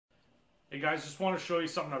Hey guys, just want to show you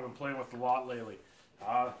something I've been playing with a lot lately.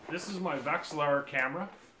 This is my Vexilar camera,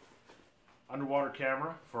 underwater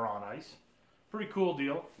camera for on ice. Pretty cool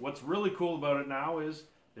deal. What's really cool about it now is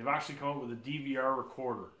they've actually come up with a DVR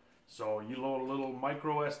recorder. So you load a little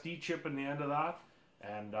micro SD chip in the end of that,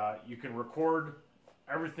 and you can record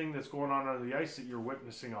everything that's going on under the ice that you're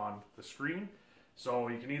witnessing on the screen. So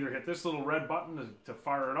you can either hit this little red button to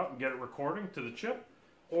fire it up and get it recording to the chip,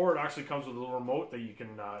 or it actually comes with a little remote that you can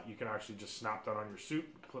actually just snap that on your suit,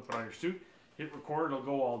 clip it on your suit, hit record, it'll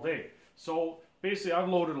go all day. So basically I've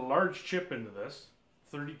loaded a large chip into this,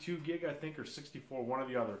 32 gig I think, or 64, one or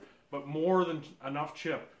the other, but more than enough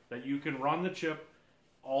chip that you can run the chip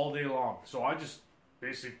all day long. So I just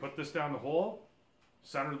basically put this down the hole,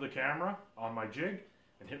 center the camera on my jig,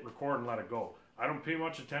 and hit record and let it go. I don't pay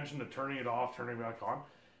much attention to turning it off, turning it back on.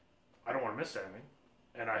 I don't want to miss anything.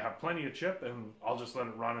 And I have plenty of chip, and I'll just let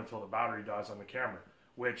it run until the battery dies on the camera,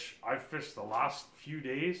 which I've fished the last few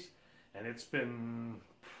days, and it's been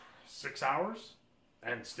 6 hours,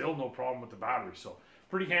 and still no problem with the battery. So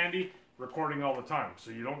pretty handy, recording all the time,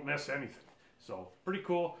 so you don't miss anything. So pretty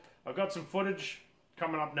cool. I've got some footage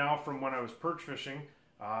coming up now from when I was perch fishing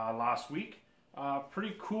last week.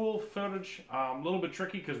 Pretty cool footage, a little bit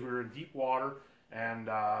tricky because we were in deep water, and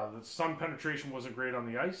the sun penetration wasn't great on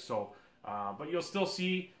the ice, so but you'll still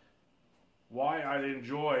see why I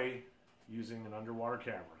enjoy using an underwater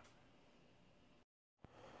camera.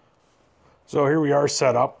 So here we are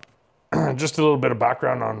set up. Just a little bit of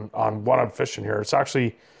background on what I'm fishing here. It's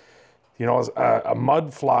actually, you know, a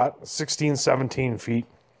mud flat, 16, 17 feet.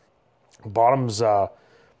 Bottom's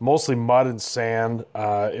mostly mud and sand.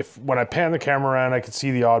 When I pan the camera around, I can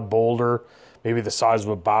see the odd boulder, maybe the size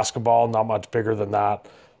of a basketball, not much bigger than that.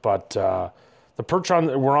 But the perch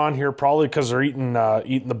we're on here, probably because they're eating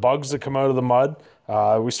the bugs that come out of the mud.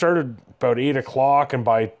 We started about 8 o'clock, and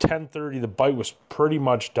by 10:30 the bite was pretty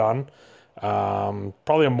much done.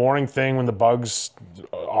 Probably a morning thing when the bugs,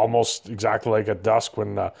 almost exactly like at dusk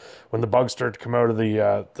when the bugs start to come out of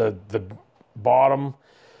the bottom.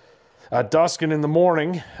 At dusk and in the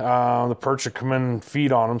morning, the perch will come in and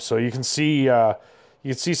feed on them. So you can see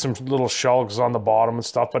some little shells on the bottom and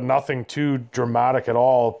stuff, but nothing too dramatic at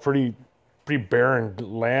all. Pretty barren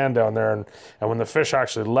land down there. And when the fish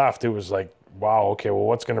actually left, it was like, wow, okay, well,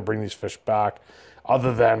 what's going to bring these fish back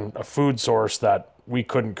other than a food source that we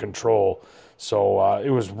couldn't control? So it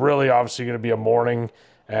was really obviously going to be a morning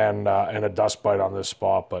and a dust bite on this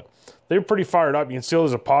spot, but they were pretty fired up. You can see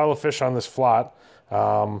there's a pile of fish on this flat.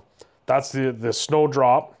 That's the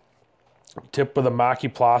snowdrop tip with the Mackie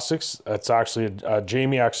plastics. That's actually a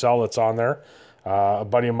Jamie XL that's on there. A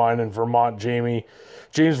buddy of mine in Vermont,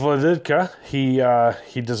 James Vladidka,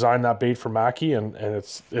 he designed that bait for Mackie, and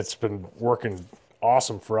it's been working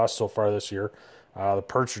awesome for us so far this year. The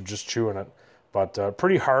perch are just chewing it, but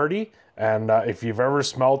pretty hardy. And if you've ever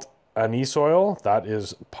smelt anise oil, that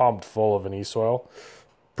is pumped full of anise oil.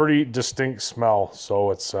 Pretty distinct smell, so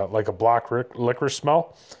it's like a black licorice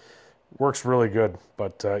smell. Works really good,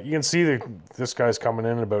 but you can see this guy's coming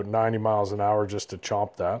in at about 90 miles an hour just to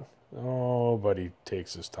chomp that. Oh, but he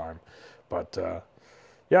takes his time. But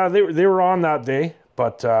yeah, they were on that day,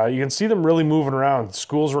 but you can see them really moving around.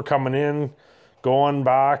 Schools were coming in, going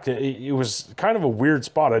back. It was kind of a weird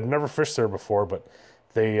spot. I'd never fished there before, but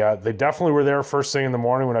they definitely were there first thing in the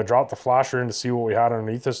morning. When I dropped the flasher in to see what we had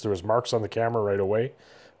underneath us, there was marks on the camera right away,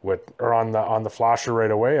 or on the flasher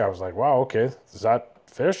right away. I was like, wow, okay, is that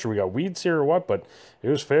fish, or we got weeds here or what? But it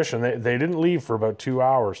was fish, and they didn't leave for about 2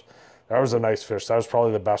 hours. That was a nice fish. That was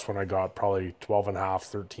probably the best one I got, probably 12 and a half,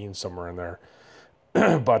 13, somewhere in there.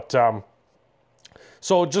 But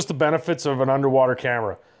so just the benefits of an underwater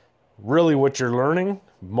camera. Really what you're learning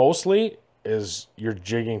mostly is your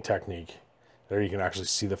jigging technique. There you can actually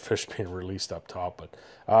see the fish being released up top.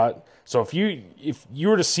 But so if you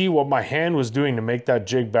were to see what my hand was doing to make that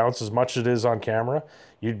jig bounce as much as it is on camera,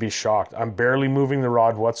 you'd be shocked. I'm barely moving the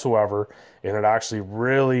rod whatsoever, and it actually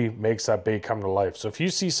really makes that bait come to life. So if you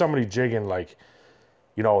see somebody jigging, like,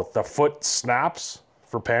 you know, the foot snaps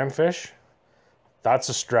for panfish, that's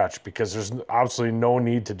a stretch, because there's absolutely no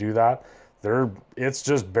need to do that. It's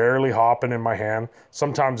just barely hopping in my hand.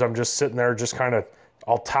 Sometimes I'm just sitting there, just kind of,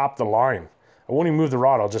 I'll tap the line. I won't even move the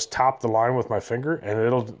rod. I'll just tap the line with my finger, and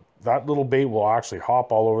that little bait will actually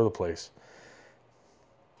hop all over the place.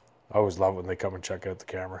 I always love it when they come and check out the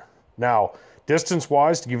camera. Now,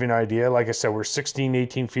 distance-wise, to give you an idea, like I said, we're 16,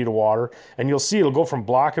 18 feet of water, and you'll see it'll go from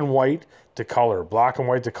black and white to color, black and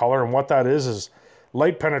white to color, and what that is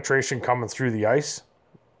light penetration coming through the ice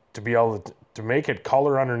to be able to make it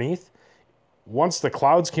color underneath. Once the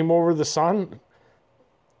clouds came over the sun,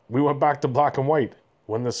 we went back to black and white.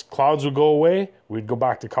 When the clouds would go away, we'd go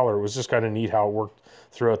back to color. It was just kind of neat how it worked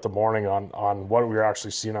throughout the morning on what we were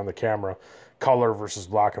actually seeing on the camera, color versus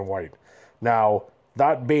black and white. Now,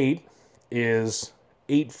 that bait is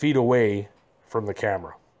 8 feet away from the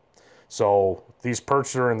camera. So these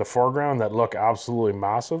perch that are in the foreground that look absolutely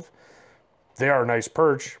massive, they are nice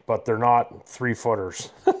perch, but they're not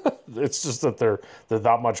 3-footers. It's just that they're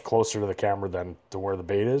that much closer to the camera than to where the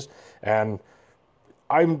bait is. And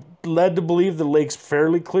I'm led to believe the lake's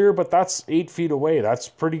fairly clear, but that's 8 feet away. That's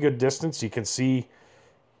pretty good distance. You can see,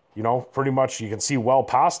 you know, pretty much you can see well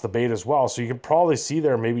past the bait as well. So you can probably see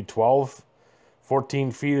there maybe 12,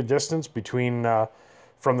 14 feet of distance between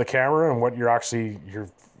from the camera and what you're actually,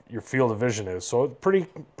 your field of vision is. So pretty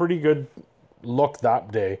good look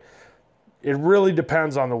that day. It really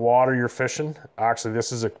depends on the water you're fishing. Actually,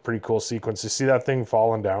 this is a pretty cool sequence. You see that thing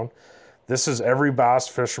falling down? This is every bass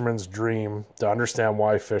fisherman's dream to understand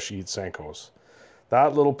why fish eat Senkos.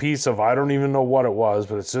 That little piece of, I don't even know what it was,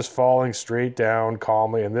 but it's just falling straight down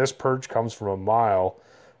calmly. And this perch comes from a mile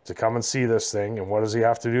to come and see this thing. And what does he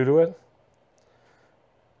have to do to it?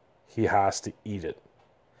 He has to eat it.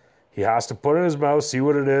 He has to put it in his mouth, see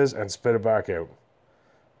what it is, and spit it back out.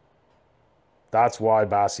 That's why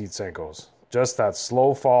bass eat Senkos. Just that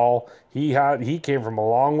slow fall. He came from a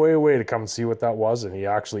long way away to come and see what that was, and he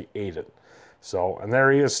actually ate it. So, and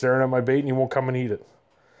there he is staring at my bait, and he won't come and eat it.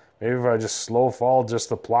 Maybe if I just slow fall just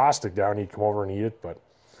the plastic down, he'd come over and eat it, but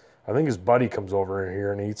I think his buddy comes over in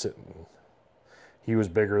here and eats it. And he was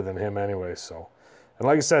bigger than him anyway, so. And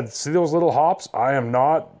like I said, see those little hops? I am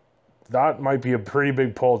not, that might be a pretty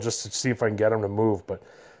big pull just to see if I can get him to move, but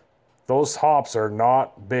those hops are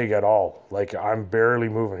not big at all. Like, I'm barely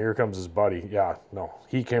moving. Here comes his buddy. Yeah, no,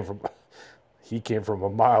 he came from a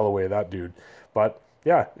mile away, that dude. But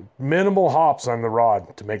yeah, minimal hops on the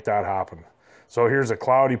rod to make that happen. So here's a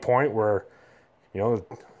cloudy point where, you know,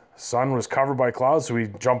 the sun was covered by clouds, so we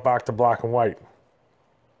jump back to black and white.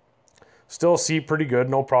 Still see pretty good,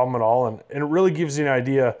 no problem at all. And it really gives you an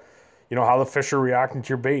idea, you know, how the fish are reacting to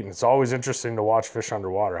your bait. And it's always interesting to watch fish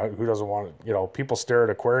underwater. Who doesn't want it? You know, people stare at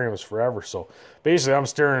aquariums forever. So basically I'm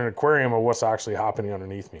staring at an aquarium of what's actually happening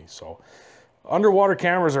underneath me. So underwater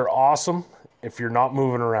cameras are awesome if you're not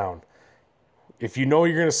moving around. If you know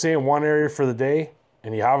you're going to stay in one area for the day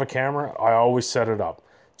and you have a camera, I always set it up.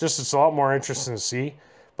 Just, it's a lot more interesting to see.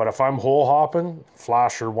 But if I'm hole hopping,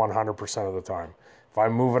 flasher 100% of the time. If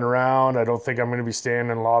I'm moving around, I don't think I'm going to be staying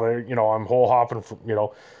in a lot of, you know, I'm hole hopping, for, you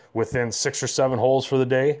know, within 6 or 7 holes for the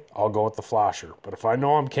day, I'll go with the flasher. But if I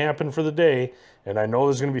know I'm camping for the day and I know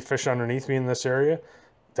there's going to be fish underneath me in this area,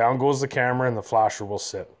 down goes the camera and the flasher will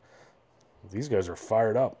sit. These guys are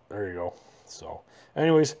fired up. There you go. So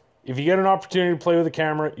anyways, if you get an opportunity to play with the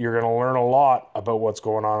camera, you're going to learn a lot about what's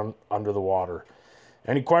going on under the water.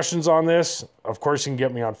 Any questions on this? Of course, you can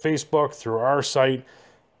get me on Facebook, through our site.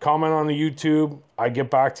 Comment on the YouTube. I get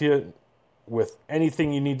back to you with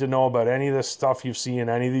anything you need to know about any of this stuff you've seen in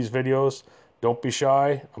any of these videos. Don't be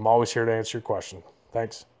shy. I'm always here to answer your question.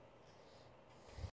 Thanks.